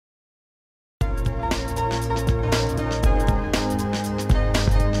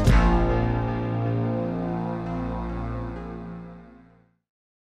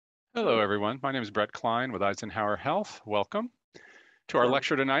Hello, everyone. My name is Brett Klein with Eisenhower Health. Welcome to our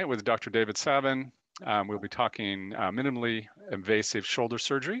lecture tonight with Dr. David Savin. We'll be talking minimally invasive shoulder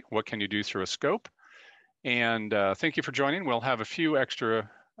surgery. What can you do through a scope? And thank you for joining. We'll have a few extra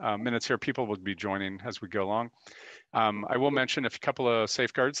minutes here. People will be joining as we go along. I will mention a couple of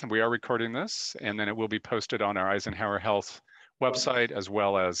safeguards, and we are recording this, and then it will be posted on our Eisenhower Health website as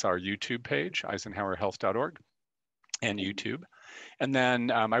well as our YouTube page, eisenhowerhealth.org and YouTube. And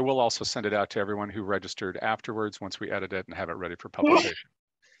then I will also send it out to everyone who registered afterwards once we edit it and have it ready for publication.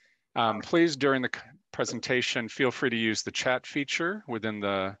 Please, during the presentation, feel free to use the chat feature within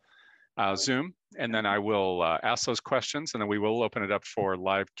the Zoom, and then I will ask those questions, and then we will open it up for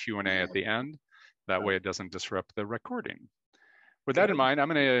live Q&A at the end. That way it doesn't disrupt the recording. With that in mind, I'm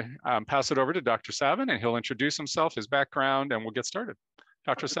going to pass it over to Dr. Savin, and he'll introduce himself, his background, and we'll get started.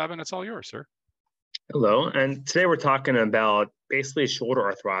 Dr. Savin, it's all yours, sir. Hello, and today we're talking about basically shoulder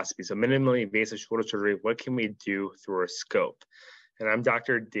arthroscopy. So minimally invasive shoulder surgery, what can we do through a scope? And I'm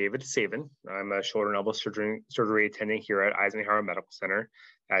Dr. David Savin. I'm a shoulder and elbow surgery attending here at Eisenhower Medical Center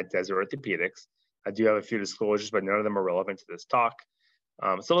at Desert Orthopedics. I do have a few disclosures, but none of them are relevant to this talk. So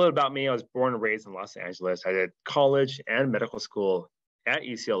a little bit about me. I was born and raised in Los Angeles. I did college and medical school at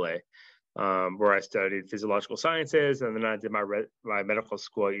UCLA. Where I studied physiological sciences, and then I did my medical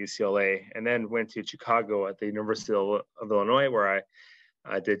school at UCLA, and then went to Chicago at the University of Illinois, where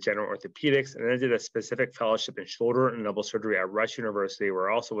I did general orthopedics, and then I did a specific fellowship in shoulder and elbow surgery at Rush University,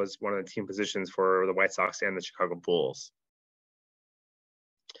 where I also was one of the team physicians for the White Sox and the Chicago Bulls.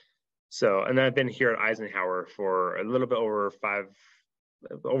 So, and then I've been here at Eisenhower for a little bit over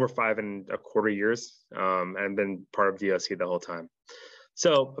 5.25 years, and been part of DOC the whole time.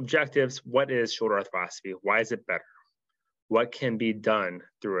 So objectives, what is shoulder arthroscopy? Why is it better? What can be done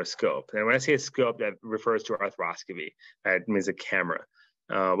through a scope? And when I say a scope, that refers to arthroscopy. It means a camera.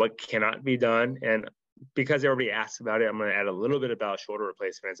 What cannot be done? And because everybody asks about it, I'm going to add a little bit about shoulder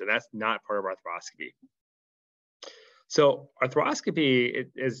replacements, and that's not part of arthroscopy. So arthroscopy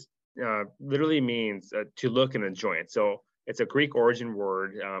literally means to look in a joint. So it's a Greek origin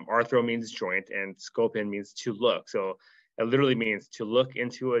word. Arthro means joint, and scopin means to look. So it literally means to look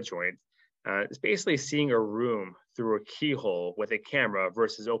into a joint. It's basically seeing a room through a keyhole with a camera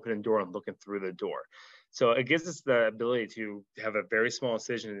versus opening a door and looking through the door. So it gives us the ability to have a very small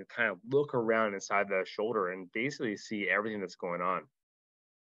incision and kind of look around inside the shoulder and basically see everything that's going on.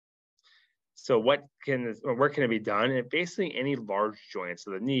 So where can it be done? And basically any large joint,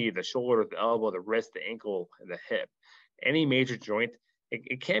 so the knee, the shoulder, the elbow, the wrist, the ankle, and the hip, any major joint.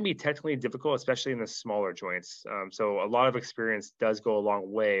 It can be technically difficult, especially in the smaller joints. So a lot of experience does go a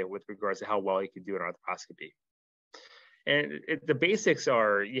long way with regards to how well you can do an arthroscopy. And the basics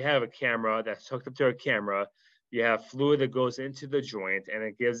are, you have a camera that's hooked up to a camera, you have fluid that goes into the joint, and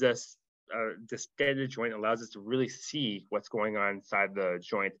it gives us a distended joint, allows us to really see what's going on inside the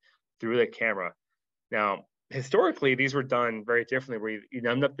joint through the camera. Now, historically, these were done very differently, where you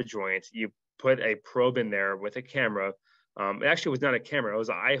numbed up the joint, you put a probe in there with a camera. It actually was not a camera, it was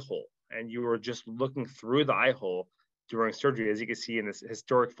an eye hole. And you were just looking through the eye hole during surgery, as you can see in this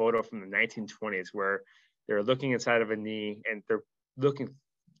historic photo from the 1920s, where they're looking inside of a knee and they're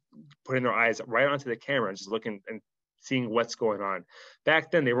putting their eyes right onto the camera and just looking and seeing what's going on.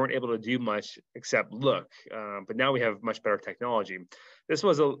 Back then, they weren't able to do much except look, but now we have much better technology. This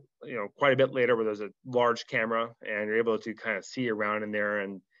was quite a bit later, where there's a large camera and you're able to kind of see around in there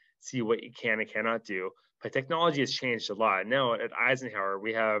and see what you can and cannot do. But technology has changed a lot. Now at Eisenhower,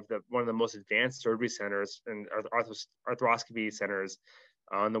 we have one of the most advanced surgery centers and arthroscopy centers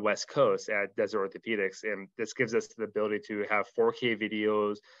on the West Coast at Desert Orthopedics. And this gives us the ability to have 4K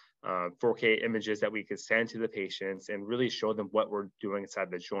videos, 4K images that we can send to the patients and really show them what we're doing inside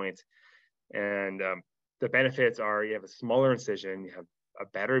the joint. And the benefits are, you have a smaller incision, you have a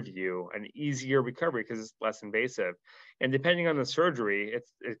better view, an easier recovery because it's less invasive. And depending on the surgery,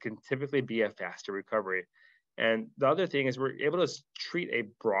 it can typically be a faster recovery. And the other thing is, we're able to treat a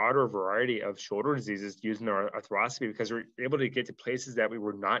broader variety of shoulder diseases using our arthroscopy, because we're able to get to places that we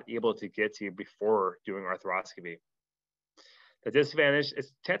were not able to get to before doing arthroscopy. The disadvantage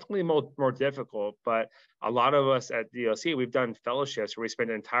is technically more difficult, but a lot of us at DOC, we've done fellowships where we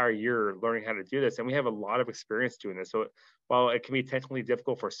spend an entire year learning how to do this, and we have a lot of experience doing this. So while it can be technically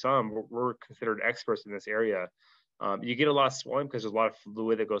difficult for some, we're considered experts in this area. You get a lot of swelling because there's a lot of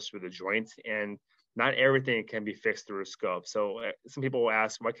fluid that goes through the joints, and not everything can be fixed through a scope. So some people will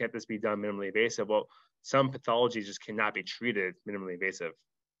ask, why can't this be done minimally invasive? Well, some pathologies just cannot be treated minimally invasive.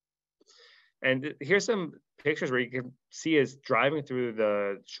 And here's some pictures where you can see us driving through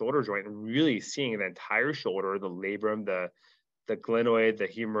the shoulder joint and really seeing the entire shoulder, the labrum, the the glenoid, the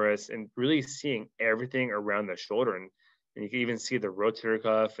humerus, and really seeing everything around the shoulder. And you can even see the rotator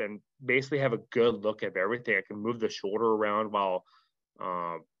cuff and basically have a good look at everything. I can move the shoulder around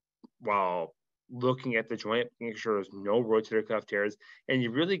uh, while looking at the joint, making sure there's no rotator cuff tears. And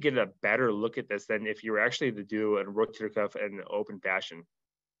you really get a better look at this than if you were actually to do a rotator cuff in an open fashion.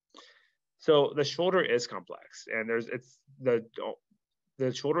 So the shoulder is complex, and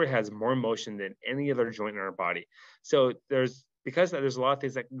the shoulder has more motion than any other joint in our body. So there's a lot of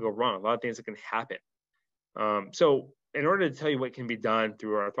things that can go wrong, a lot of things that can happen. So in order to tell you what can be done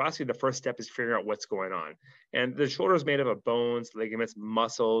through arthroscopy, the first step is figuring out what's going on. And the shoulder is made up of bones, ligaments,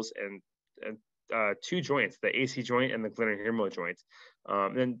 muscles, and two joints, the AC joint and the glenohumeral joint.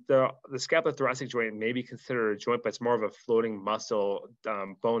 And the scapulothoracic joint may be considered a joint, but it's more of a floating muscle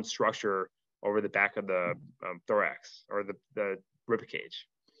bone structure over the back of the thorax or the rib cage.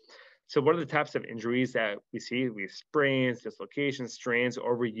 So what are the types of injuries that we see? We have sprains, dislocations, strains,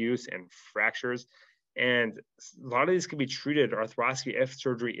 overuse, and fractures. And a lot of these can be treated arthroscopy if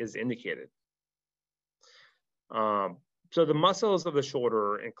surgery is indicated. So the muscles of the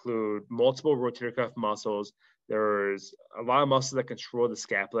shoulder include multiple rotator cuff muscles. There's a lot of muscles that control the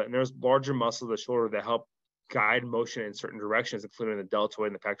scapula, and there's larger muscles of the shoulder that help guide motion in certain directions, including the deltoid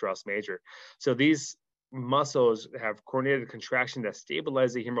and the pectoralis major. So these muscles have coordinated contraction that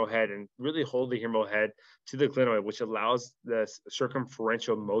stabilize the humeral head and really hold the humeral head to the glenoid, which allows the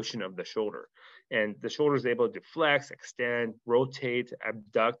circumferential motion of the shoulder. And the shoulder is able to flex, extend, rotate,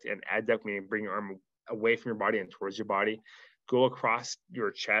 abduct, and adduct, meaning bring your arm away from your body and towards your body, go across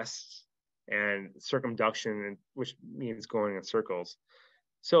your chest, and circumduction, which means going in circles.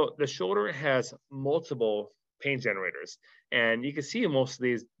 So the shoulder has multiple pain generators, and you can see most of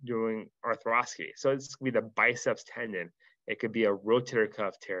these during arthroscopy. So it's going to be the biceps tendon. It could be a rotator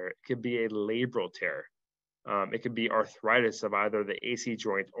cuff tear. It could be a labral tear. It could be arthritis of either the AC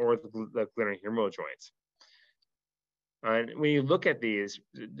joint or the glenohumeral joints. And when you look at these,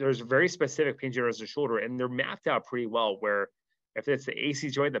 there's very specific pain generators of the shoulder, and they're mapped out pretty well, where if it's the AC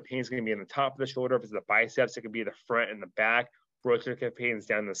joint, the pain is going to be in the top of the shoulder. If it's the biceps, it could be the front and the back. Rotator cuff pain is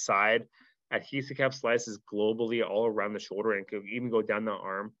down the side. Adhesive capsulitis globally all around the shoulder and could even go down the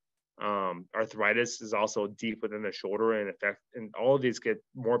arm. Arthritis is also deep within the shoulder, and all of these get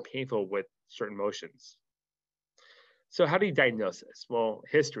more painful with certain motions. So how do you diagnose this? Well,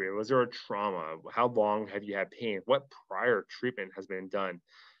 history. Was there a trauma? How long have you had pain? What prior treatment has been done?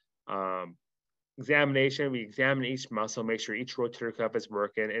 Examination, we examine each muscle, make sure each rotator cuff is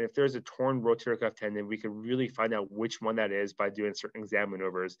working. And if there's a torn rotator cuff tendon, we can really find out which one that is by doing certain exam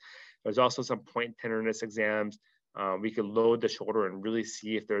maneuvers. There's also some point tenderness exams. We can load the shoulder and really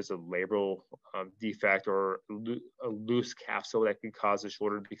see if there's a labral defect or a loose capsule that could cause the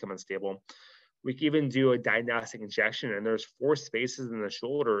shoulder to become unstable. We can even do a diagnostic injection, and there's 4 spaces in the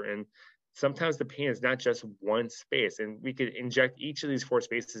shoulder, and sometimes the pain is not just one space, and we could inject each of these 4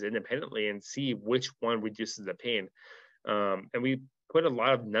 spaces independently and see which one reduces the pain. And we put a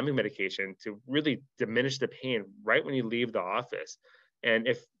lot of numbing medication to really diminish the pain right when you leave the office. And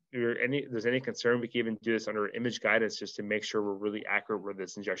if there's any concern, we can even do this under image guidance just to make sure we're really accurate where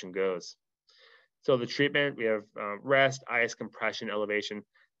this injection goes. So the treatment, we have rest, ice, compression, elevation,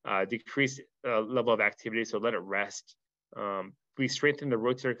 decreased level of activity, so let it rest. We strengthen the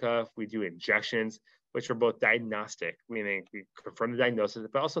rotator cuff. We do injections, which are both diagnostic, meaning we confirm the diagnosis,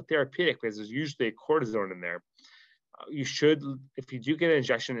 but also therapeutic, because there's usually a cortisone in there. If you do get an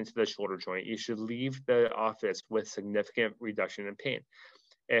injection into the shoulder joint, you should leave the office with significant reduction in pain.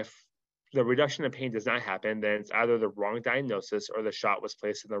 If the reduction in pain does not happen, then it's either the wrong diagnosis or the shot was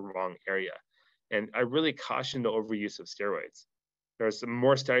placed in the wrong area. And I really caution the overuse of steroids. There's some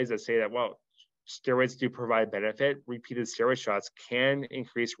more studies that say that, well, steroids do provide benefit. Repeated steroid shots can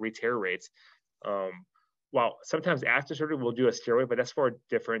increase re-tear rates. While sometimes after surgery, we'll do a steroid, but that's for a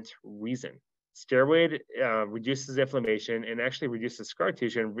different reason. Steroid reduces inflammation and actually reduces scar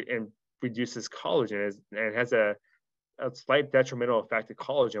tissue and reduces collagen, and has a slight detrimental effect to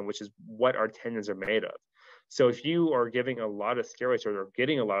collagen, which is what our tendons are made of. So if you are giving a lot of steroids or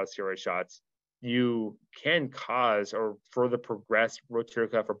getting a lot of steroid shots, you can cause or further progress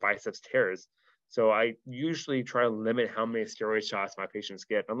rotator cuff or biceps tears. So I usually try to limit how many steroid shots my patients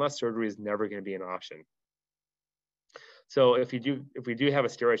get, unless surgery is never going to be an option. So if we do have a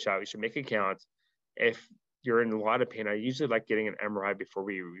steroid shot, we should make it count. If you're in a lot of pain, I usually like getting an MRI before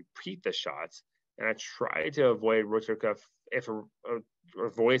we repeat the shots. And I try to avoid rotator cuff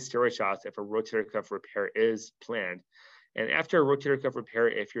avoid steroid shots if a rotator cuff repair is planned. And after a rotator cuff repair,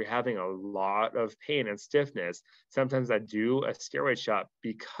 if you're having a lot of pain and stiffness, sometimes I do a steroid shot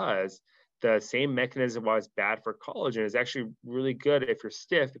because the same mechanism why it's bad for collagen is actually really good if you're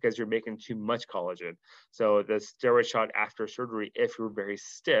stiff because you're making too much collagen. So the steroid shot after surgery, if you're very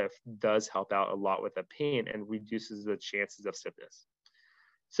stiff, does help out a lot with the pain and reduces the chances of stiffness.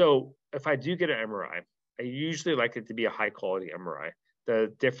 So if I do get an MRI, I usually like it to be a high quality MRI.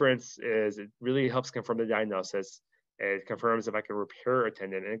 The difference is it really helps confirm the diagnosis. It confirms if I can repair a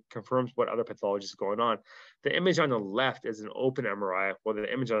tendon, and it confirms what other pathology is going on. The image on the left is an open MRI, while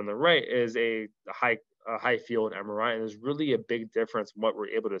the image on the right is a high field MRI. And there's really a big difference in what we're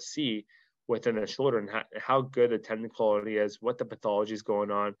able to see within the shoulder and how good the tendon quality is, what the pathology is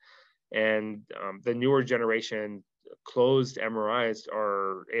going on. And the newer generation closed MRIs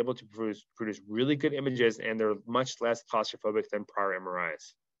are able to produce really good images, and they're much less claustrophobic than prior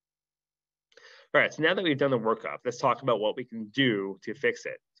MRIs. All right, so now that we've done the workup, let's talk about what we can do to fix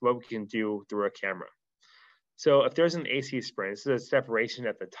it. So what we can do through a camera. So if there's an AC sprain, this is a separation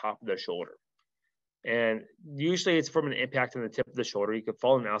at the top of the shoulder. And usually it's from an impact on the tip of the shoulder. You can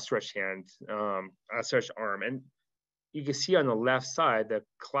fall an outstretched hand, outstretched arm. And you can see on the left side, the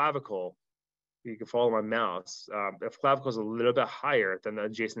clavicle, you can follow my mouse, the clavicle is a little bit higher than the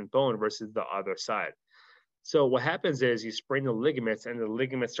adjacent bone versus the other side. So what happens is you sprain the ligaments and the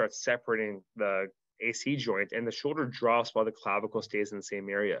ligaments start separating the AC joint and the shoulder drops while the clavicle stays in the same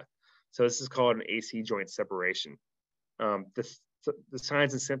area. So this is called an AC joint separation. The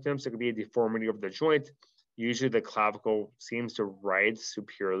signs and symptoms, it could be a deformity of the joint. Usually the clavicle seems to ride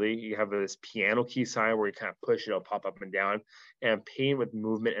superiorly. You have this piano key sign where you kind of push it, it'll pop up and down, and pain with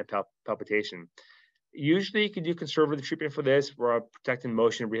movement and palpitation. Usually you can do conservative treatment for this, or protecting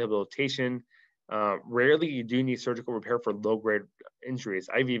motion rehabilitation. Rarely you do need surgical repair for low-grade injuries.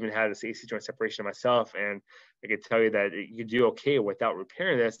 I've even had this AC joint separation myself, and I can tell you that you do okay without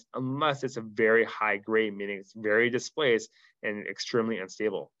repairing this unless it's a very high grade, meaning it's very displaced and extremely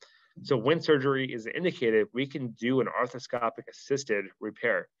unstable. So when surgery is indicated, we can do an arthroscopic assisted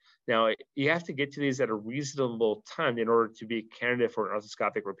repair. Now, you have to get to these at a reasonable time in order to be a candidate for an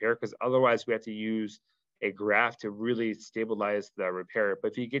arthroscopic repair, because otherwise we have to use a graft to really stabilize the repair.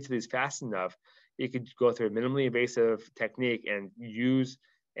 But if you get to these fast enough, you could go through a minimally invasive technique and use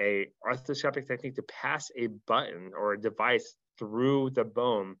a arthroscopic technique to pass a button or a device through the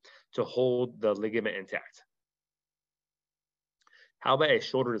bone to hold the ligament intact. How about a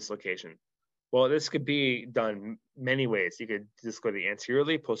shoulder dislocation? Well, this could be done many ways. You could just go to the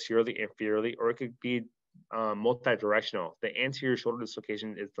anteriorly, posteriorly, inferiorly, or it could be multi-directional. The anterior shoulder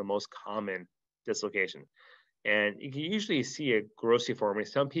dislocation is the most common dislocation. And you can usually see a gross deformity.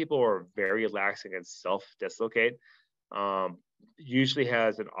 Some people are very lax and can self-dislocate. Usually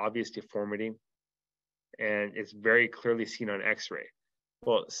has an obvious deformity, and it's very clearly seen on X-ray.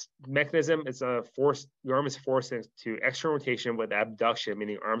 Well, mechanism is a force. Your arm is forced into external rotation with abduction,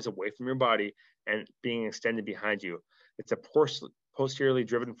 meaning arms away from your body and being extended behind you. It's a posteriorly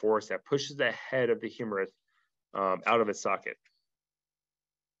driven force that pushes the head of the humerus out of its socket.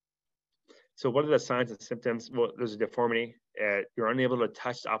 So what are the signs and symptoms? Well, there's a deformity. You're unable to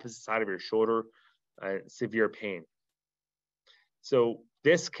touch the opposite side of your shoulder, severe pain. So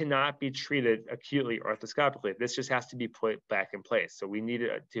this cannot be treated acutely arthroscopically. This just has to be put back in place. So we need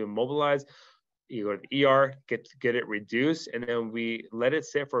to immobilize. You go to the ER, get it reduced, and then we let it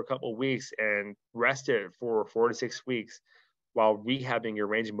sit for a couple of weeks and rest it for 4 to 6 weeks while rehabbing your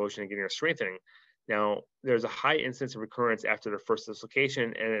range of motion and getting your strengthening. Now, there's a high incidence of recurrence after the first dislocation,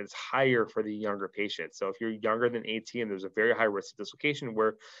 and it's higher for the younger patients. So if you're younger than 18, there's a very high risk of dislocation,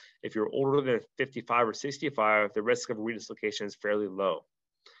 where if you're older than 55 or 65, the risk of redislocation is fairly low.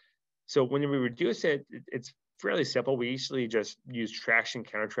 So when we reduce it, it's fairly simple. We usually just use traction,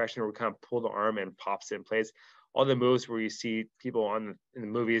 counter traction, where we kind of pull the arm and pops it in place. All the moves where you see people in the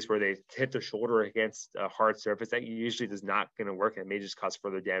movies where they hit their shoulder against a hard surface, that usually is not going to work and may just cause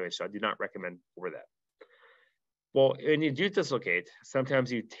further damage. So I do not recommend for that. Well, when you do dislocate, sometimes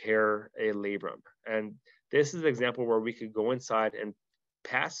you tear a labrum. And this is an example where we could go inside and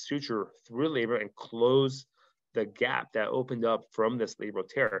pass suture through a labrum and close the gap that opened up from this labral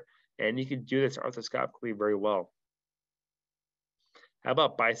tear. And you can do this arthroscopically very well. How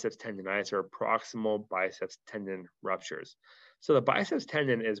about biceps tendonitis or proximal biceps tendon ruptures? So the biceps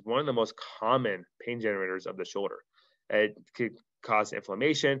tendon is one of the most common pain generators of the shoulder. It could cause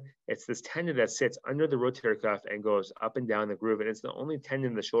inflammation. It's this tendon that sits under the rotator cuff and goes up and down the groove. And it's the only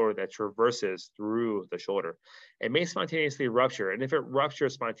tendon in the shoulder that traverses through the shoulder. It may spontaneously rupture. And if it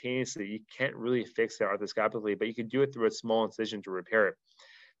ruptures spontaneously, you can't really fix it arthroscopically, but you can do it through a small incision to repair it.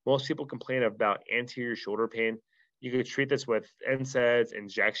 Most people complain about anterior shoulder pain. You could treat this with NSAIDs,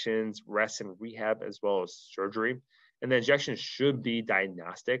 injections, rest and rehab, as well as surgery. And the injection should be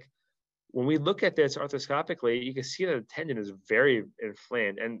diagnostic. When we look at this arthroscopically, you can see that the tendon is very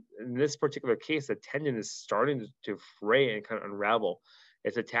inflamed. And in this particular case, the tendon is starting to fray and kind of unravel.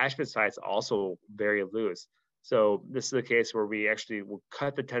 Its attachment site is also very loose. So this is the case where we actually will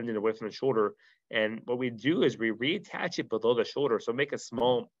cut the tendon away from the shoulder. And what we do is we reattach it below the shoulder. So make a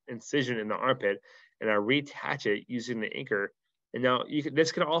small incision in the armpit and I reattach it using the anchor. And now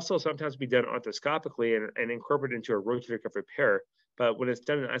this can also sometimes be done arthroscopically and incorporated into a rotator cuff repair. But when it's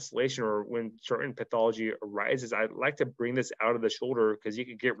done in isolation or when certain pathology arises, I like to bring this out of the shoulder because you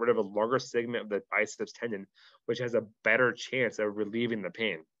can get rid of a larger segment of the biceps tendon, which has a better chance of relieving the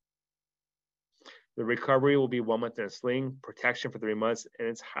pain. The recovery will be 1 month in a sling, protection for 3 months, and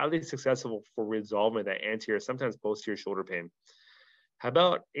it's highly successful for resolving that anterior, sometimes posterior shoulder pain. How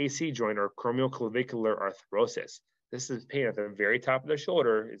about AC joint or acromioclavicular arthrosis? This is pain at the very top of the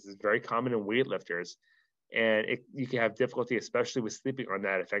shoulder. This is very common in weightlifters. And you can have difficulty, especially with sleeping on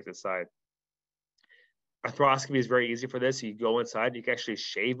that affected side. Arthroscopy is very easy for this. You go inside, you can actually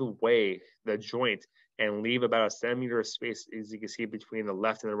shave away the joint and leave about a centimeter of space, as you can see, between the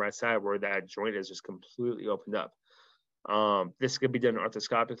left and the right side where that joint is just completely opened up. This could be done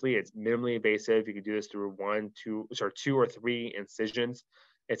arthroscopically. It's minimally invasive. You can do this through 2 or 3 incisions.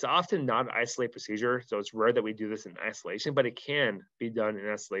 It's often not an isolated procedure, so it's rare that we do this in isolation, but it can be done in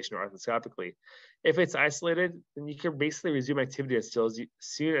isolation or arthroscopically. If it's isolated, then you can basically resume activity as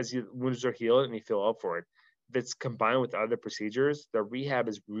soon as your wounds are healed and you feel up for it. If it's combined with other procedures, the rehab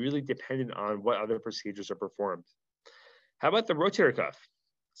is really dependent on what other procedures are performed. How about the rotator cuff?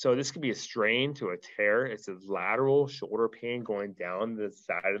 So this could be a strain to a tear. It's a lateral shoulder pain going down the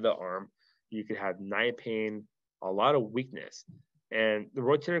side of the arm. You could have night pain, a lot of weakness. And the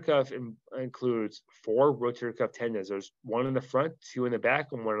rotator cuff includes 4 rotator cuff tendons. There's 1 in the front, 2 in the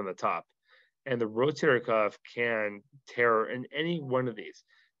back, and 1 on the top. And the rotator cuff can tear in any one of these.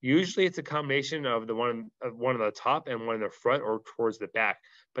 Usually it's a combination of one on the top and 1 in the front or towards the back.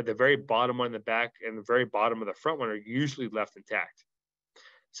 But the very bottom one in the back and the very bottom of the front one are usually left intact.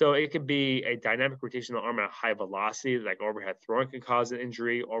 So it could be a dynamic rotation of the arm at high velocity, like overhead throwing can cause an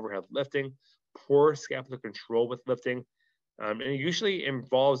injury, overhead lifting, poor scapular control with lifting. And it usually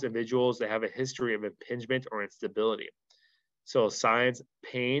involves individuals that have a history of impingement or instability. So signs,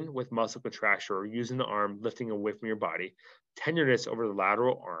 pain with muscle contraction or using the arm, lifting away from your body, tenderness over the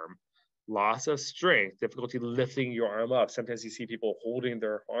lateral arm, loss of strength, difficulty lifting your arm up. Sometimes you see people holding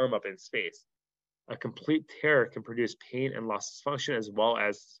their arm up in space. A complete tear can produce pain and loss of function, as well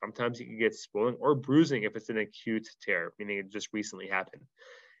as sometimes you can get swelling or bruising if it's an acute tear, meaning it just recently happened.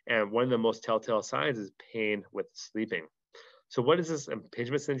 And one of the most telltale signs is pain with sleeping. So what is this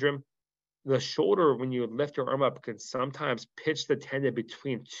impingement syndrome? The shoulder, when you lift your arm up, can sometimes pitch the tendon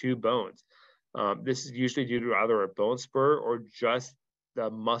between 2 bones. This is usually due to either a bone spur or just the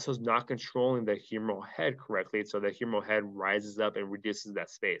muscles not controlling the humeral head correctly. So the humeral head rises up and reduces that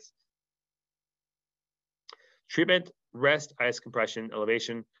space. Treatment, rest, ice compression,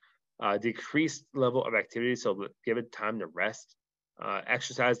 elevation, decreased level of activity. So give it time to rest.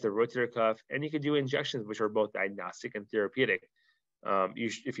 Exercise the rotator cuff, and you can do injections, which are both diagnostic and therapeutic.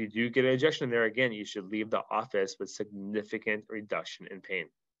 If you do get an injection there, again, you should leave the office with significant reduction in pain.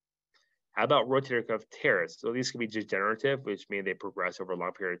 How about rotator cuff tears? So these can be degenerative, which means they progress over a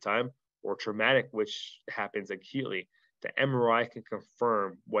long period of time, or traumatic, which happens acutely. The MRI can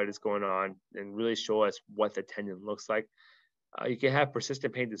confirm what is going on and really show us what the tendon looks like. You can have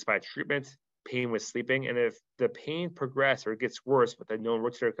persistent pain despite treatment, pain with sleeping, and if the pain progresses or gets worse with a known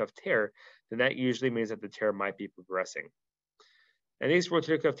rotator cuff tear, then that usually means that the tear might be progressing. And these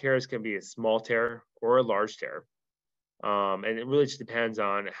rotator cuff tears can be a small tear or a large tear. And it really just depends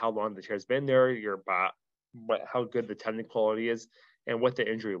on how long the tear has been there, how good the tendon quality is, and what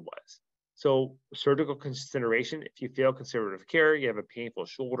the injury was. So surgical consideration, if you fail conservative care, you have a painful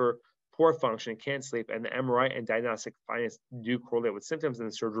shoulder, poor function, can't sleep, and the MRI and diagnostic findings do correlate with symptoms, and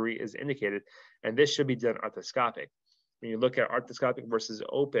the surgery is indicated. And this should be done arthroscopic. When you look at arthroscopic versus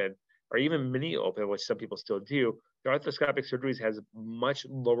open, or even mini open, which some people still do, the arthroscopic surgeries has much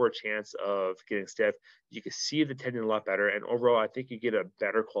lower chance of getting stiff. You can see the tendon a lot better, and overall, I think you get a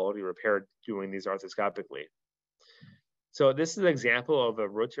better quality repair doing these arthroscopically. So this is an example of a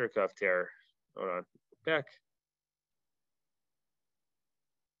rotator cuff tear. Hold on, back.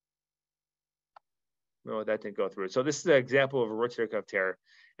 No, that didn't go through. So this is an example of a rotator cuff tear,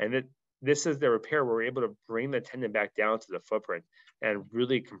 and this is the repair where we're able to bring the tendon back down to the footprint and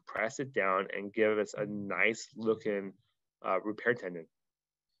really compress it down and give us a nice looking repair tendon.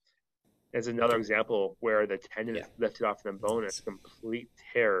 There's another example where the tendon is lifted off the bone, and it's a complete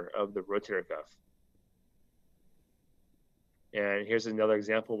tear of the rotator cuff. And here's another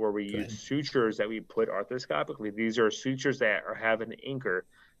example where we use sutures that we put arthroscopically. These are sutures that have an anchor.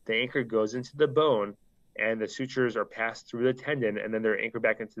 The anchor goes into the bone, and the sutures are passed through the tendon, and then they're anchored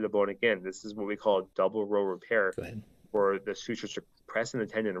back into the bone again. This is what we call a double row repair, where the sutures are pressing the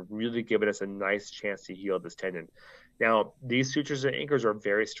tendon and really giving us a nice chance to heal this tendon. Now, these sutures and anchors are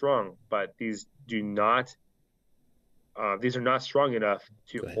very strong, but these are not strong enough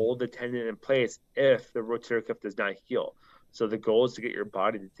to hold the tendon in place if the rotator cuff does not heal. So the goal is to get your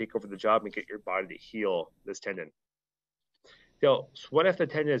body to take over the job and get your body to heal this tendon. So what if the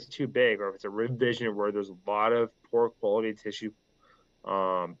tendon is too big, or if it's a revision where there's a lot of poor quality tissue?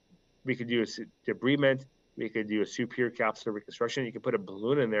 We could do a debridement. We could do a superior capsular reconstruction. You could put a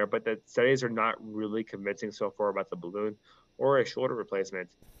balloon in there, but the studies are not really convincing so far about the balloon or a shoulder replacement.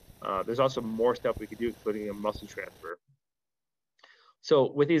 There's also more stuff we could do, including a muscle transfer.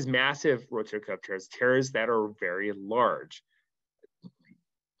 So with these massive rotator cuff tears that are very large,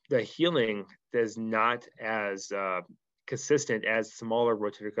 the healing is not as consistent as smaller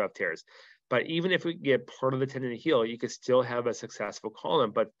rotator cuff tears. But even if we get part of the tendon to heal, you could still have a successful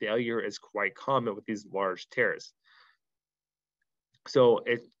column, but failure is quite common with these large tears. So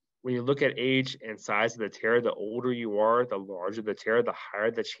when you look at age and size of the tear, the older you are, the larger the tear, the higher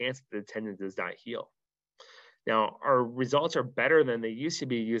the chance that the tendon does not heal. Now, our results are better than they used to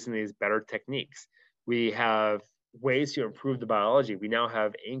be using these better techniques. We have ways to improve the biology. We now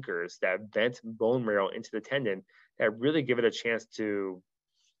have anchors that vent bone marrow into the tendon that really give it a chance to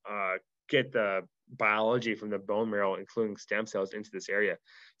get the biology from the bone marrow, including stem cells, into this area.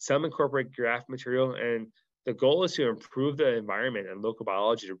 Some incorporate graft material, and the goal is to improve the environment and local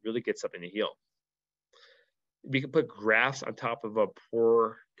biology to really get something to heal. We can put grafts on top of a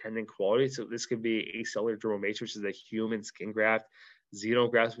poor tendon quality. So this could be acellular dermal matrix, which is a human skin graft,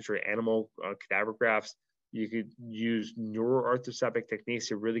 xenografts, which are animal cadaver grafts. You could use neuroarthroscopic techniques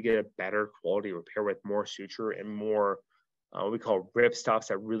to really get a better quality repair with more suture and more we call rip stops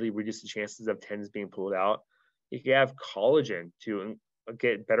that really reduce the chances of tendons being pulled out. You can have collagen to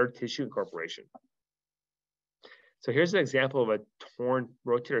get better tissue incorporation. So here's an example of a torn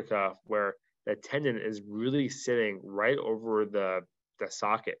rotator cuff where the tendon is really sitting right over the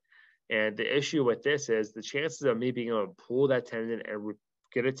socket. And the issue with this is the chances of me being able to pull that tendon and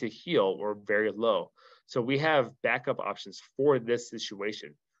get it to heal are very low. So we have backup options for this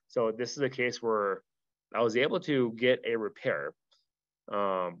situation. So this is a case where I was able to get a repair,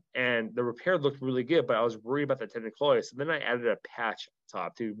 and the repair looked really good, but I was worried about the tendon quality. So then I added a patch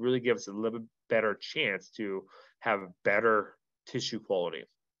top to really give us a little bit better chance to have better tissue quality.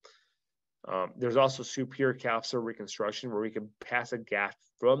 There's also superior capsular reconstruction where we can pass a gaff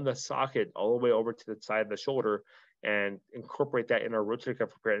from the socket all the way over to the side of the shoulder and incorporate that in our rotator cuff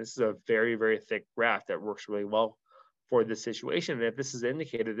repair. And this is a very, very thick graft that works really well for this situation. And if this is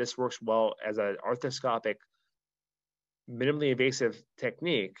indicated, this works well as an arthroscopic, minimally invasive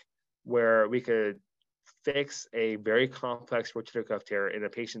technique where we could fix a very complex rotator cuff tear in a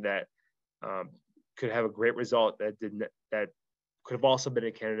patient that could have a great result that could have also been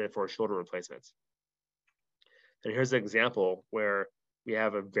a candidate for shoulder replacements. And here's an example where we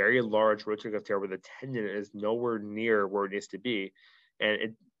have a very large rotator cuff tear where the tendon is nowhere near where it needs to be, and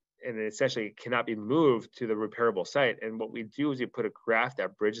it essentially cannot be moved to the repairable site. And what we do is we put a graft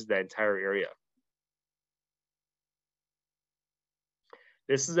that bridges that entire area.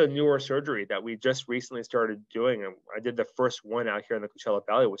 This is a newer surgery that we just recently started doing. And I did the first one out here in the Coachella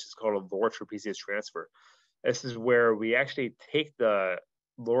Valley, which is called a lower trapezius transfer. This is where we actually take the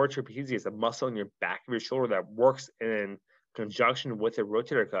lower trapezius, a muscle in your back of your shoulder that works in conjunction with the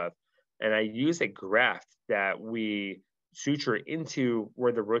rotator cuff. And I use a graft that we suture into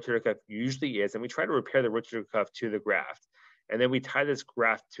where the rotator cuff usually is, and we try to repair the rotator cuff to the graft. And then we tie this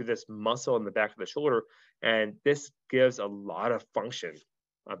graft to this muscle in the back of the shoulder, and this gives a lot of function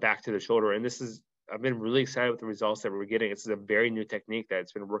back to the shoulder. And I've been really excited with the results that we're getting. This is a very new technique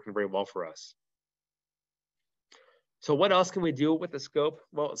that's been working very well for us. So what else can we do with the scope?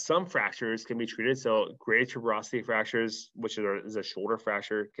 Well, some fractures can be treated. So greater tuberosity fractures, which is a shoulder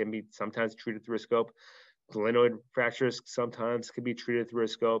fracture, can be sometimes treated through a scope. Glenoid fractures sometimes can be treated through a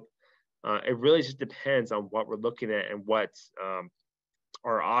scope. It really just depends on what we're looking at and what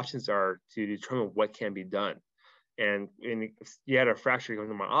our options are to determine what can be done. And if you had a fracture coming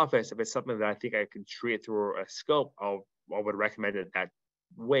to my office, if it's something that I think I can treat through a scope, I would recommend it that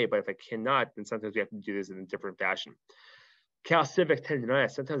way. But if I cannot, then sometimes we have to do this in a different fashion. Calcific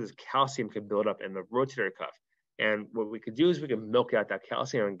tendonitis, sometimes this calcium can build up in the rotator cuff. And what we could do is we can milk out that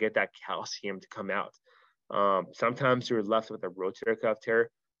calcium and get that calcium to come out. Sometimes you're left with a rotator cuff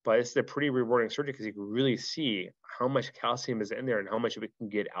tear. but it's a pretty rewarding surgery because you can really see how much calcium is in there and how much we can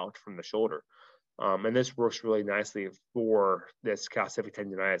get out from the shoulder. And this works really nicely for this calcific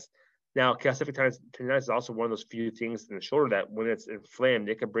tendonitis. Now, calcific tendonitis is also one of those few things in the shoulder that when it's inflamed,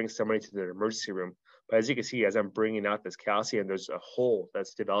 it can bring somebody to the emergency room. But as you can see, as I'm bringing out this calcium, there's a hole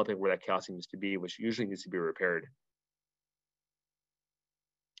that's developing where that calcium used to be, which usually needs to be repaired.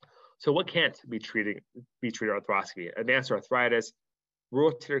 So what can't be treated arthroscopy? Advanced arthritis,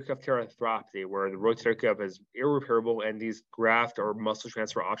 rotator cuff tear arthropathy, where the rotator cuff is irreparable and these graft or muscle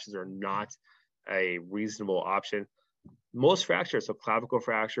transfer options are not a reasonable option. Most fractures, so clavicle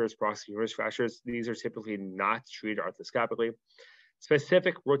fractures, proximal humerus fractures, these are typically not treated arthroscopically.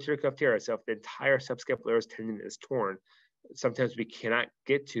 Specific rotator cuff tear, so if the entire subscapularis tendon is torn, sometimes we cannot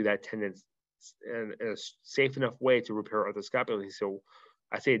get to that tendon in a safe enough way to repair arthroscopically. So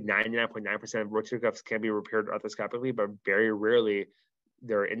I say 99.9% of rotator cuffs can be repaired arthroscopically, but very rarely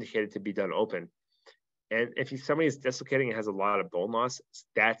they're indicated to be done open. And if somebody is dislocating and has a lot of bone loss,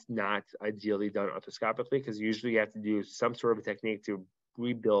 that's not ideally done arthroscopically because usually you have to do some sort of a technique to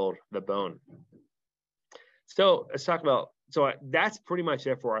rebuild the bone. So let's talk about, so that's pretty much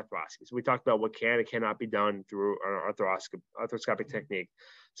it for arthroscopy. So we talked about what can and cannot be done through an arthroscopic technique.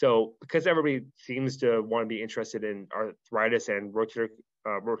 So because everybody seems to want to be interested in arthritis and rotator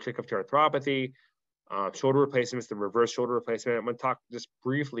cuff tear arthropathy, shoulder replacements, the reverse shoulder replacement, I'm going to talk just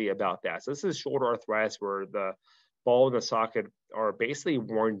briefly about that. So this is shoulder arthritis where the ball and the socket are basically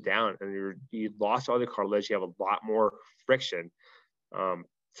worn down and you lost all the cartilage, you have a lot more friction.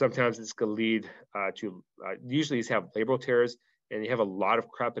 Sometimes this could lead to, usually these have labral tears and you have a lot of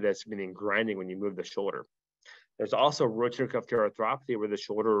crepitus, meaning grinding when you move the shoulder. There's also rotator cuff tear arthropathy where the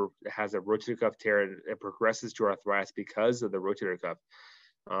shoulder has a rotator cuff tear and it progresses to arthritis because of the rotator cuff.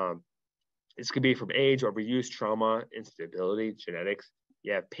 This could be from age, overuse, trauma, instability, genetics.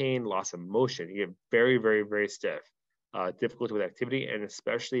 You have pain, loss of motion. You get very, very, very stiff, difficulty with activity, and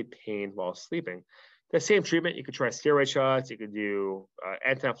especially pain while sleeping. The same treatment, you could try steroid shots, you could do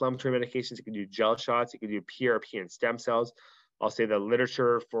anti-inflammatory medications, you could do gel shots, you could do PRP and stem cells. I'll say the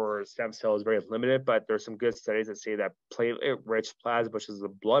literature for stem cells is very limited, but there's some good studies that say that platelet-rich plasma, which is a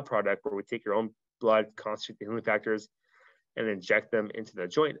blood product where we take your own blood, constitute the healing factors, and inject them into the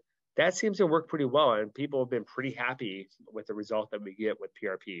joint. That seems to work pretty well, and people have been pretty happy with the result that we get with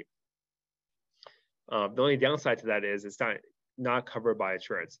PRP. The only downside to that is it's not covered by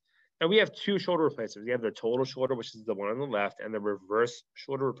insurance. And we have two shoulder replacements. We have the total shoulder, which is the one on the left, and the reverse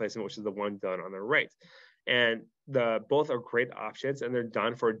shoulder replacement, which is the one done on the right. And both are great options, and they're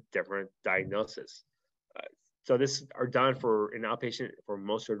done for different diagnosis. So this are done for an outpatient for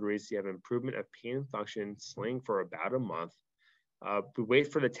most surgeries. You have improvement of pain and function, sling for about a month. We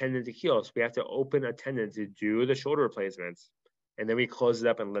wait for the tendon to heal. So we have to open a tendon to do the shoulder replacements, and then we close it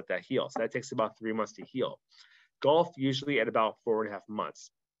up and let that heal. So that takes about 3 months to heal. Golf usually at about 4.5 months.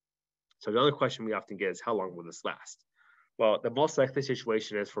 So the other question we often get is, how long will this last? Well, the most likely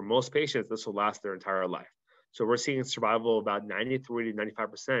situation is for most patients, this will last their entire life. So we're seeing survival about 93 to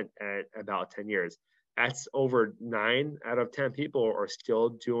 95% at about 10 years. That's over 9 out of 10 people are still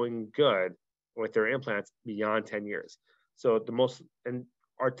doing good with their implants beyond 10 years. So and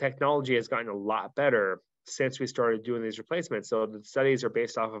our technology has gotten a lot better since we started doing these replacements. So the studies are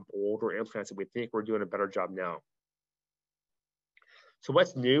based off of older implants, and we think we're doing a better job now. So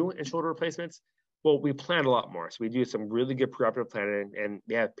what's new in shoulder replacements? Well, we plan a lot more. So we do some really good preoperative planning, and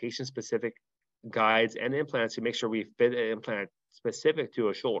we have patient-specific guides and implants to make sure we fit an implant specific to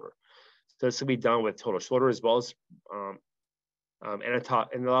a shoulder. So this will be done with total shoulder as well as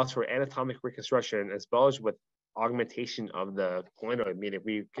and allows for anatomic reconstruction as well as with augmentation of the glenoid, meaning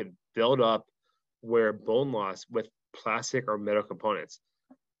we could build up where bone loss with plastic or metal components.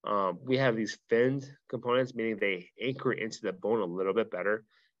 We have these finned components, meaning they anchor into the bone a little bit better.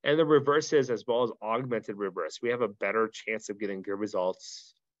 And the reverses as well as augmented reverse. We have a better chance of getting good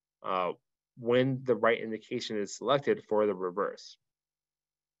results when the right indication is selected for the reverse.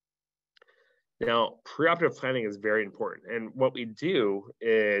 Now, preoperative planning is very important. And what we do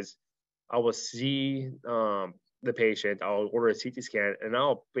is I will see the patient, I'll order a CT scan, and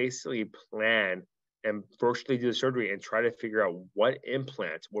I'll basically plan and virtually do the surgery and try to figure out what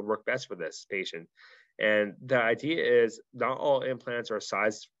implant would work best for this patient. And the idea is not all implants are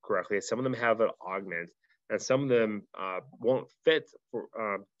sized correctly. Some of them have an augment, and some of them won't fit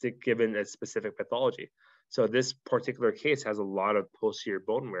given a specific pathology. So this particular case has a lot of posterior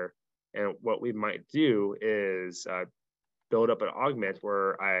bone wear. And what we might do is build up an augment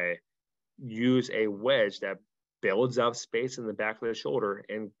where I use a wedge that builds up space in the back of the shoulder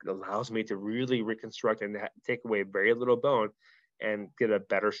and allows me to really reconstruct and take away very little bone and get a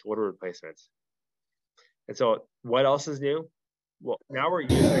better shoulder replacement. And so what else is new? Well, now we're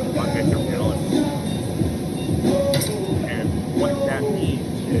using cognitive technology. And what that means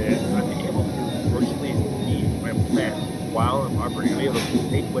is I'm able to virtually see my plan while I'm operating. I'm able to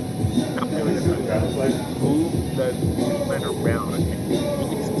take what not doing this, move the plan around and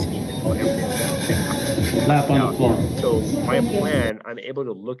really see how everything Lap on the floor. So my plan, I'm able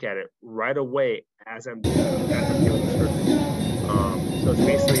to look at it right away as I'm doing the surgery. So it's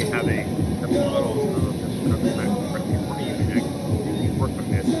basically having the models of the plan right in front of you, and I can really work on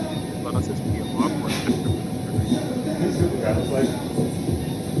this. It allows us to be a lot more effective.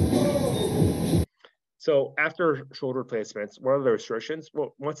 So after shoulder replacements, what are the restrictions?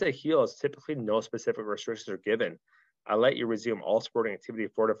 Well, once they heal, typically no specific restrictions are given. I let you resume all sporting activity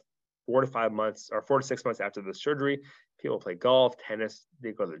 4 to 5 months or 4 to 6 months after the surgery. People play golf, tennis,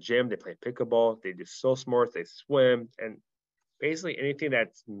 they go to the gym, they play pickleball, they do slow sports, they swim, and basically anything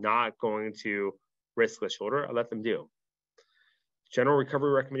that's not going to risk the shoulder, I let them do. General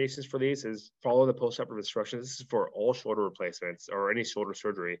recovery recommendations for these is follow the post-operative instructions. This is for all shoulder replacements or any shoulder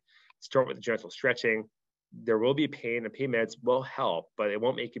surgery. Start with gentle stretching. There will be pain, and pain meds will help, but it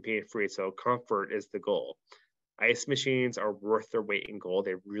won't make you pain-free, so comfort is the goal. Ice machines are worth their weight in gold.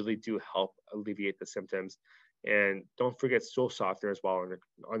 They really do help alleviate the symptoms. And don't forget stool softeners while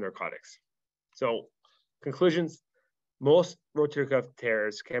on narcotics. So conclusions, most rotator cuff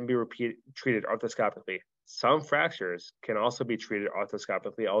tears can be treated arthroscopically. Some fractures can also be treated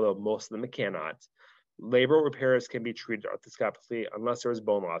arthroscopically, although most of them cannot. Labral repairs can be treated arthroscopically unless there is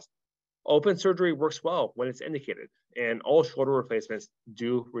bone loss. Open surgery works well when it's indicated, and all shoulder replacements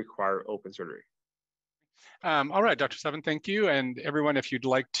do require open surgery. All right, Dr. Savin, thank you. And everyone, if you'd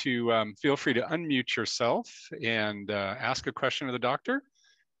like to feel free to unmute yourself and ask a question of the doctor,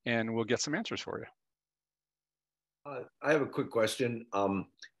 and we'll get some answers for you. I have a quick question.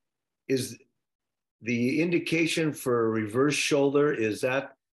 Is the indication for reverse shoulder, is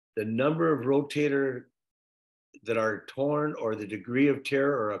that the number of rotator that are torn or the degree of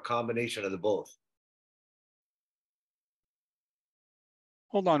tear or a combination of the both?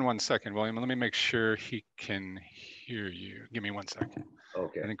 Hold on one second, William. Let me make sure he can hear you. Give me 1 second.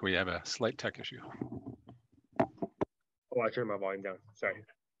 Okay. I think we have a slight tech issue. Oh, I turned my volume down. Sorry.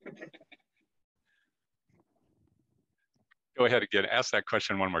 Go ahead again. Ask that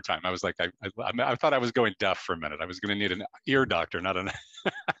question one more time. I was like, I thought I was going deaf for a minute. I was going to need an ear doctor, not an.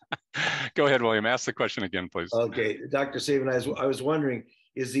 Go ahead, William. Ask the question again, please. Okay, Dr. Savin, I was wondering,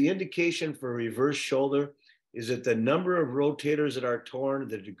 is the indication for reverse shoulder, is it the number of rotators that are torn,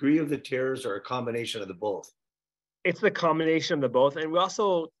 the degree of the tears, or a combination of the both? It's the combination of the both. And we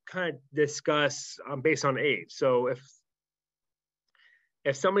also kind of discuss based on age. So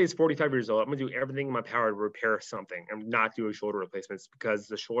if somebody is 45 years old, I'm going to do everything in my power to repair something and not do a shoulder replacements, because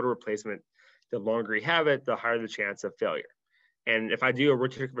the shoulder replacement, the longer you have it, the higher the chance of failure. And if I do a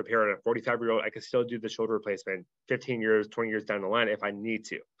rotator cuff repair on a 45-year-old, I can still do the shoulder replacement 15 years, 20 years down the line if I need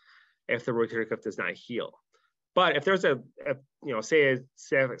to, if the rotator cuff does not heal. But if there's say a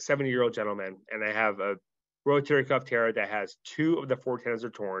 70-year-old gentleman and I have a rotator cuff tear that has 2 of the 4 tendons are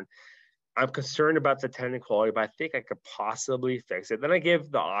torn, I'm concerned about the tendon quality, but I think I could possibly fix it. Then I give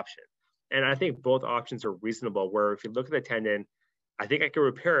the option. And I think both options are reasonable, where if you look at the tendon, I think I can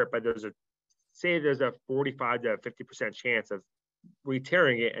repair it, but there's a 45 to 50% chance of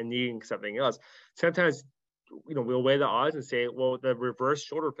re-tearing it and needing something else. Sometimes, we'll weigh the odds and say, well, the reverse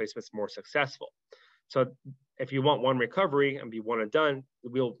shoulder replacement is more successful. So if you want one recovery and be one and done,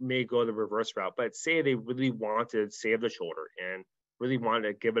 may go the reverse route. But say they really want to save the shoulder and really wanted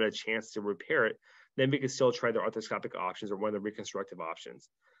to give it a chance to repair it, then we can still try the arthroscopic options or one of the reconstructive options.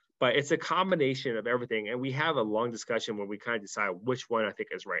 But it's a combination of everything. And we have a long discussion when we kind of decide which one I think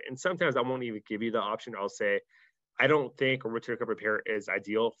is right. And sometimes I won't even give you the option. I'll say, I don't think a rotator cuff repair is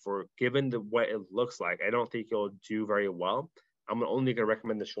ideal for given what it looks like. I don't think you'll do very well. I'm only going to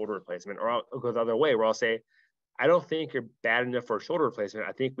recommend the shoulder replacement, or I'll go the other way where I'll say, I don't think you're bad enough for a shoulder replacement.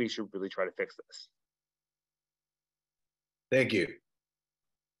 I think we should really try to fix this. Thank you.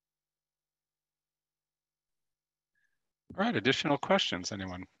 All right, additional questions,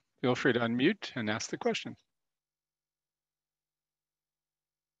 anyone? Feel free to unmute and ask the question.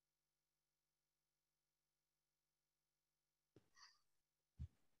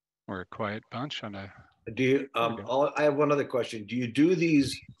 We're a quiet bunch on a. Do you, I have one other question. Do you do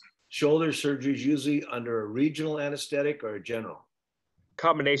these shoulder surgeries usually under a regional anesthetic or a general?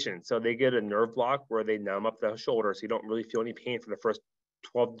 Combination. So they get a nerve block where they numb up the shoulder so you don't really feel any pain for the first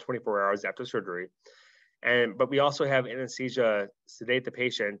 12 to 24 hours after surgery. But we also have anesthesia, sedate the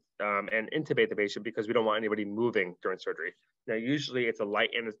patient, and intubate the patient because we don't want anybody moving during surgery. Now, usually it's a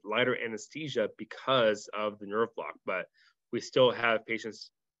lighter anesthesia because of the nerve block, but we still have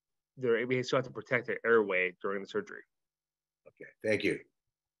patients, we still have to protect their airway during the surgery. Okay, thank you.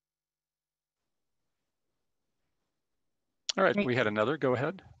 All right, we had another, go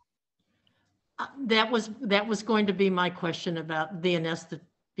ahead. That was going to be my question about the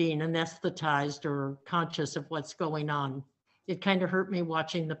being anesthetized or conscious of what's going on. It kind of hurt me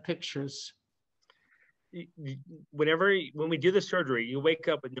watching the pictures. When we do the surgery, you wake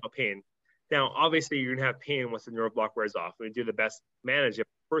up with no pain. Now, obviously, you're gonna have pain once the nerve block wears off. We do the best manage it.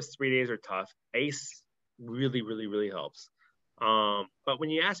 First 3 days are tough. Ice really, really, really helps. But when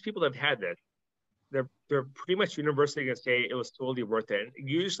you ask people that have had this, they're pretty much universally gonna say it was totally worth it. And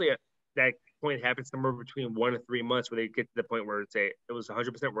usually, that point happens somewhere between 1 to 3 months, where they get to the point where say it was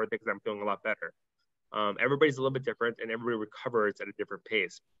 100% worth it because I'm feeling a lot better. Everybody's a little bit different, and everybody recovers at a different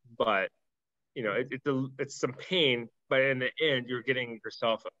pace. But you know, it's some pain, but in the end, you're getting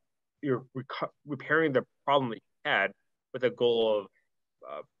yourself, you're repairing the problem that you had with a goal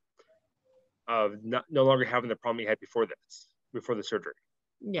of no longer having the problem you had before the surgery.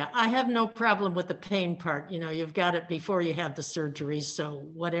 Yeah, I have no problem with the pain part. You know, you've got it before you have the surgery, so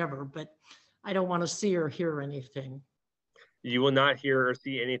whatever, but I don't want to see or hear anything. You will not hear or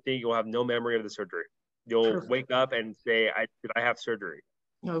see anything. You'll have no memory of the surgery. You'll Perfect. wake up and say, did I have surgery?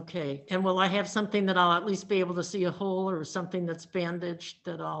 Okay, and will I have something that I'll at least be able to see a hole, or something that's bandaged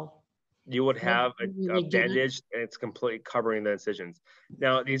that I'll... You would have a really bandage, and it's completely covering the incisions.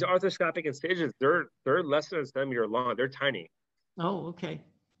 Now, these arthroscopic incisions, they're less than a centimeter long. They're tiny. Oh, okay.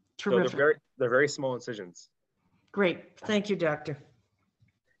 Terrific. So they're very small incisions. Great. Thank you, doctor.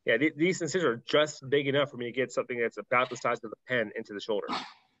 Yeah, these incisions are just big enough for me to get something that's about the size of a pen into the shoulder.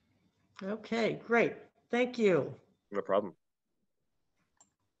 Okay, great. Thank you. No problem.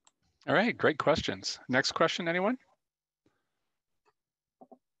 All right, great questions. Next question, anyone?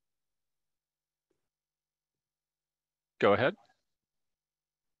 Go ahead.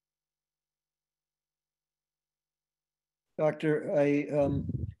 Doctor, I'm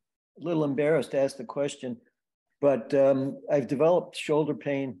a little embarrassed to ask the question, but I've developed shoulder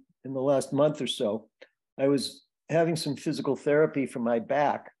pain in the last month or so. I was having some physical therapy for my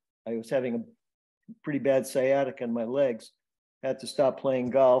back. I was having a pretty bad sciatica in my legs, had to stop playing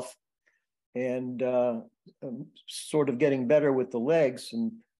golf, and I'm sort of getting better with the legs,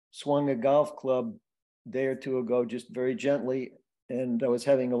 and swung a golf club a day or two ago, just very gently, and I was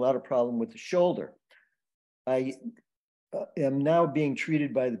having a lot of problem with the shoulder. I am now being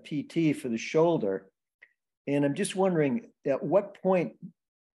treated by the PT for the shoulder, and I'm just wondering, at what point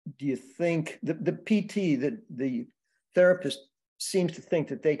do you think the PT, the therapist seems to think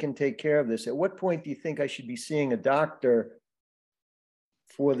that they can take care of this? At what point do you think I should be seeing a doctor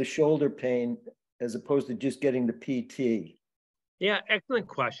for the shoulder pain as opposed to just getting the PT? Yeah, excellent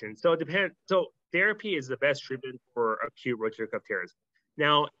question. So it depends. So therapy is the best treatment for acute rotator cuff tears.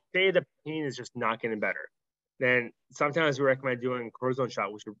 Now, say the pain is just not getting better, then sometimes we recommend doing a cortisone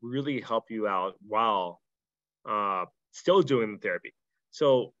shot, which would really help you out while still doing the therapy.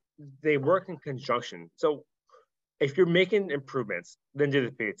 So they work in conjunction. So if you're making improvements, then do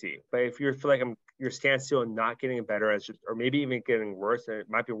the PT. But if you feel like you're standstill and not getting better, or maybe even getting worse, then it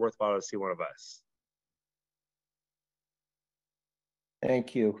might be worthwhile to see one of us.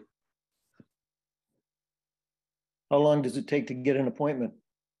 Thank you. How long does it take to get an appointment?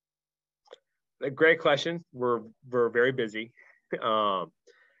 A great question. We're very busy.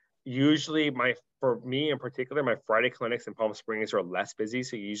 Usually, for me in particular, my Friday clinics in Palm Springs are less busy,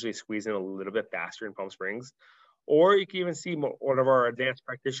 so you usually squeeze in a little bit faster in Palm Springs. Or you can even see one of our advanced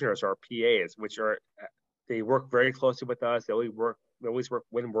practitioners, our PAs, they work very closely with us. They always work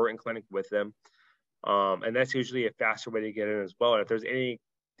when we're in clinic with them, and that's usually a faster way to get in as well. And if there's anything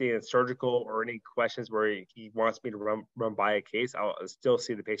surgical or any questions where he wants me to run by a case, I'll still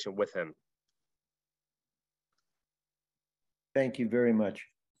see the patient with him. Thank you very much.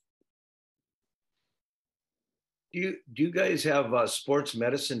 Do you guys have sports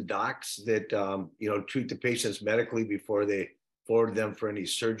medicine docs that treat the patients medically before they forward them for any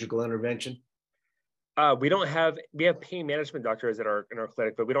surgical intervention? We have pain management doctors in our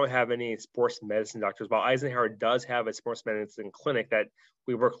clinic, but we don't have any sports medicine doctors. While Eisenhower does have a sports medicine clinic that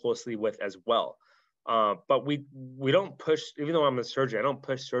we work closely with as well. But we don't push, even though I'm a surgeon, I don't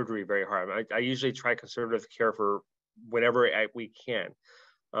push surgery very hard. I usually try conservative care for whenever we can.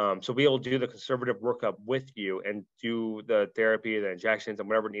 So we will do the conservative workup with you and do the therapy, the injections, and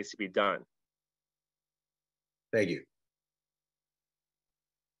whatever needs to be done. Thank you.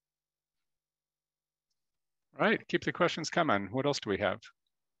 All right, keep the questions coming. What else do we have?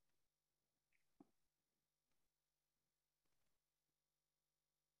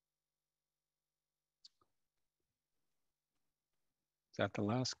 Is that the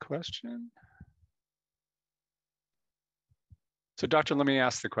last question? So doctor, let me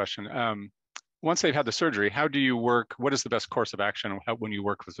ask the question. Once they've had the surgery, how do you work? What is the best course of action when you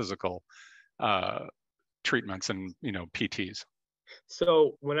work with physical treatments and PTs?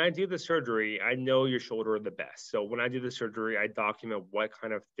 So when I do the surgery, I know your shoulder the best. So when I do the surgery, I document what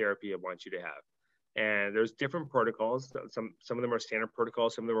kind of therapy I want you to have. And there's different protocols. Some of them are standard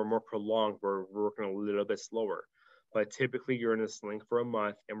protocols. Some of them are more prolonged. We're working a little bit slower. But typically you're in a sling for a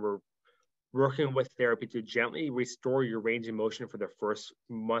month, and we're working with therapy to gently restore your range of motion for the first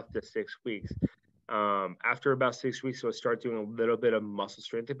month to 6 weeks. After about 6 weeks, we'll start doing a little bit of muscle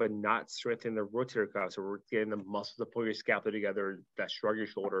strengthening, but not strengthening the rotator cuff. So we're getting the muscles to pull your scapula together, that shrug your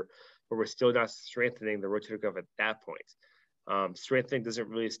shoulder, but we're still not strengthening the rotator cuff at that point. Strengthening doesn't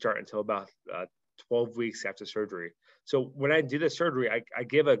really start until about 12 weeks after surgery. So when I do the surgery, I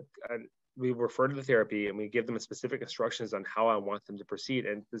give we refer to the therapy, and we give them specific instructions on how I want them to proceed.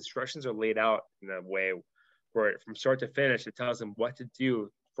 And the instructions are laid out in a way where from start to finish, it tells them what to do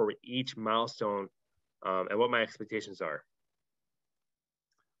for each milestone and what my expectations are.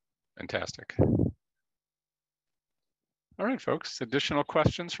 Fantastic. All right, folks, additional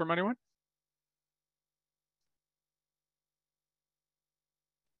questions from anyone?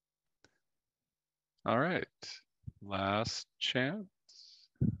 All right, last chance.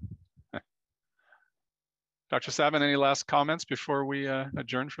 Dr. Savin, any last comments before we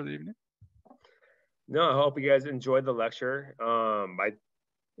adjourn for the evening? No, I hope you guys enjoyed the lecture.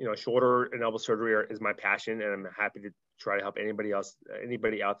 Shoulder and elbow surgery is my passion, and I'm happy to try to help anybody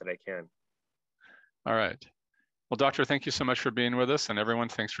out that I can. All right. Well, doctor, thank you so much for being with us, and everyone,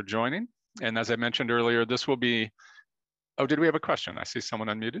 thanks for joining. And as I mentioned earlier, this will be, oh, did we have a question? I see someone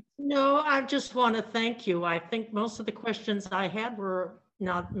unmuted. No, I just want to thank you. I think most of the questions I had were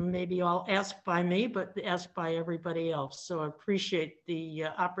not maybe all asked by me, but asked by everybody else. So I appreciate the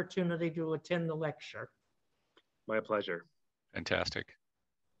opportunity to attend the lecture. My pleasure. Fantastic.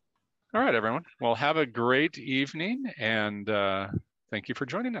 All right, everyone. Well, have a great evening, and thank you for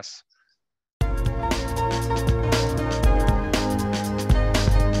joining us.